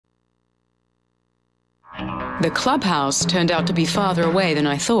The clubhouse turned out to be farther away than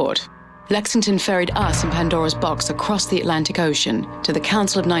I thought. Lexington ferried us and Pandora's Box across the Atlantic Ocean to the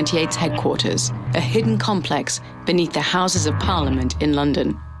Council of 98's headquarters, a hidden complex beneath the Houses of Parliament in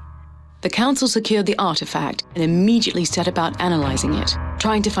London. The Council secured the artifact and immediately set about analyzing it,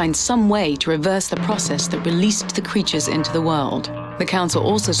 trying to find some way to reverse the process that released the creatures into the world. The Council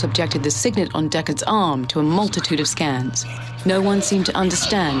also subjected the signet on Deckard's arm to a multitude of scans. No one seemed to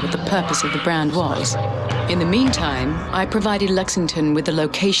understand what the purpose of the brand was. In the meantime, I provided Lexington with the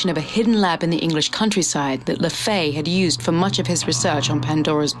location of a hidden lab in the English countryside that LeFay had used for much of his research on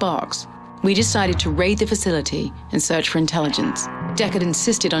Pandora's Box. We decided to raid the facility and search for intelligence. Deckard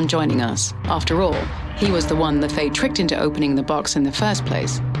insisted on joining us. After all, he was the one LeFay tricked into opening the box in the first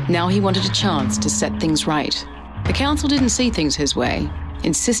place. Now he wanted a chance to set things right. The Council didn't see things his way.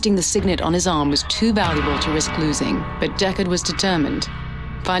 Insisting the signet on his arm was too valuable to risk losing, but Deckard was determined,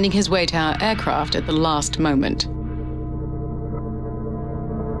 finding his way to our aircraft at the last moment.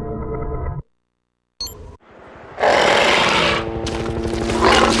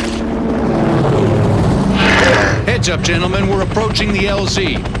 Heads up, gentlemen, we're approaching the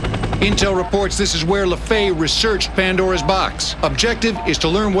LZ. Intel reports this is where LeFay researched Pandora's Box. Objective is to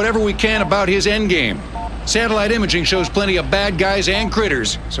learn whatever we can about his endgame. Satellite imaging shows plenty of bad guys and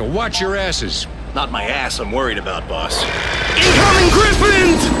critters, so watch your asses. Not my ass I'm worried about, boss. Incoming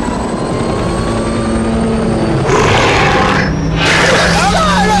Griffins!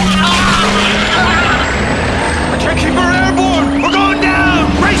 I can't keep her airborne! We're going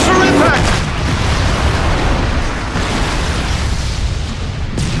down! Brace for impact!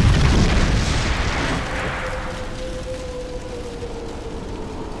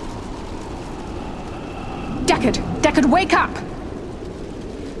 Deckard, wake up!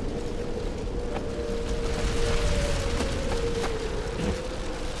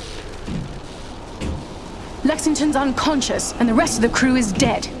 Lexington's unconscious, and the rest of the crew is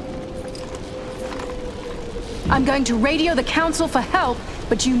dead. I'm going to radio the Council for help,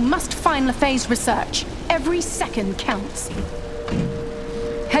 but you must find LeFay's research. Every second counts.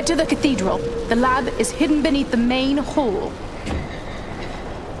 Head to the cathedral. The lab is hidden beneath the main hall.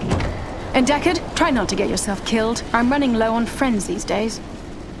 And Deckard, try not to get yourself killed. I'm running low on friends these days.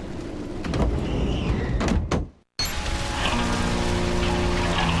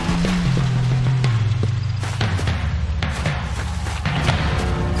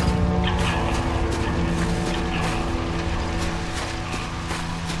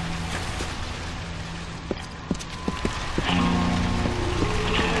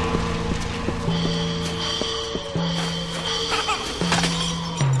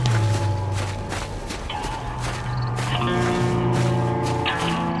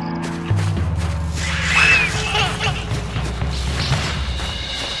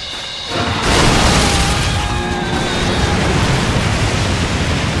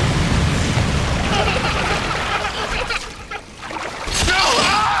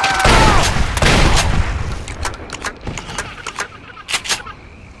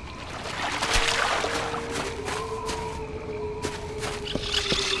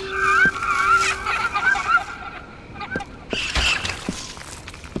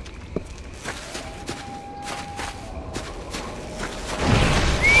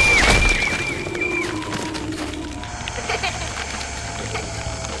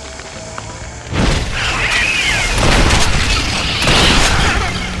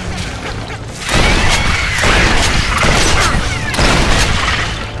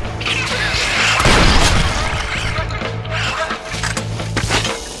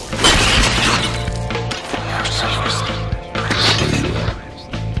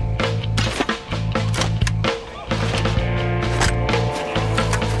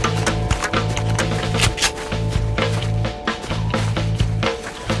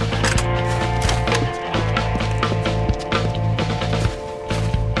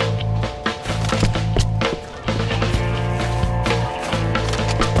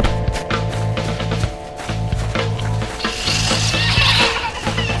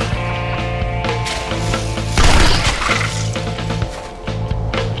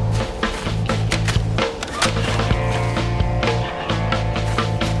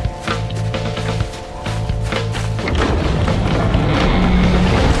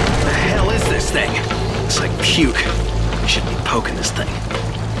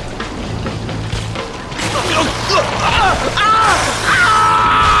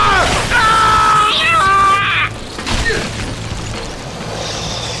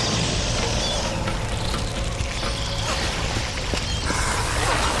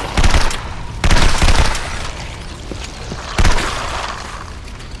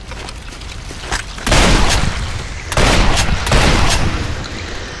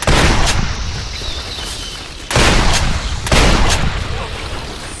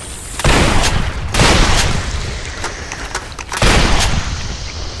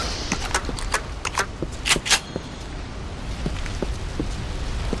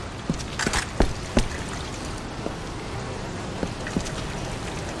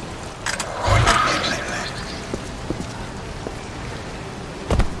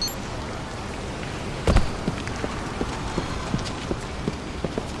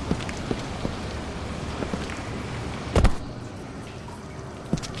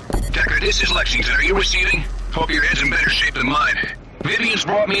 This is Lexington. Are you receiving? Hope your head's in better shape than mine. Vivian's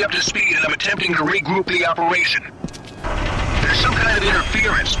brought me up to speed and I'm attempting to regroup the operation. There's some kind of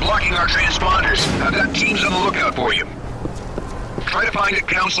interference blocking our transponders. I've got teams on the lookout for you. Try to find a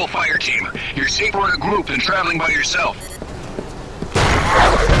council fire team. You're safer in a group than traveling by yourself.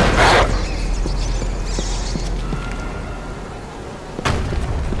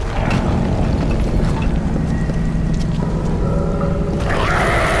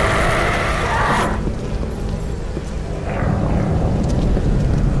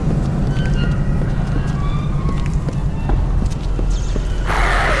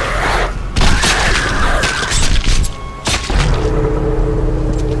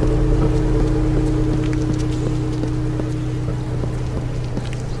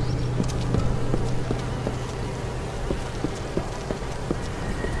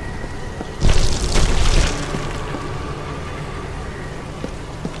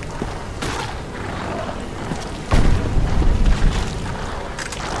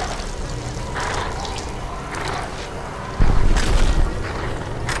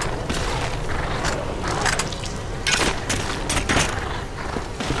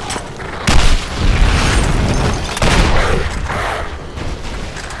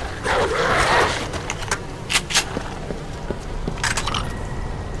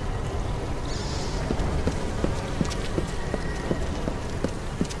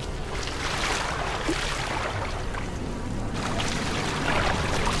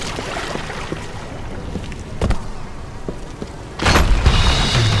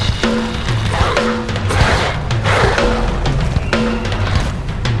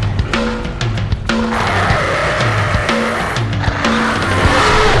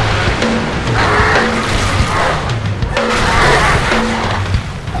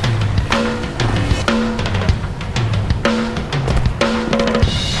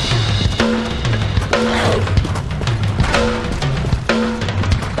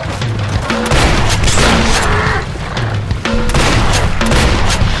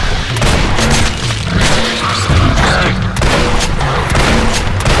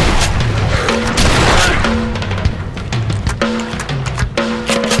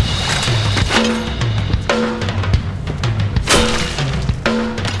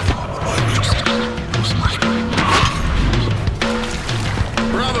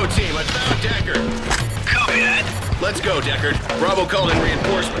 Let's go, Deckard. Bravo called in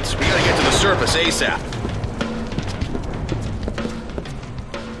reinforcements. We gotta get to the surface ASAP.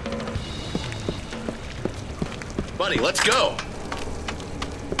 Buddy, let's go.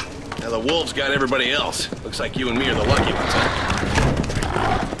 Now the wolves got everybody else. Looks like you and me are the lucky ones, huh?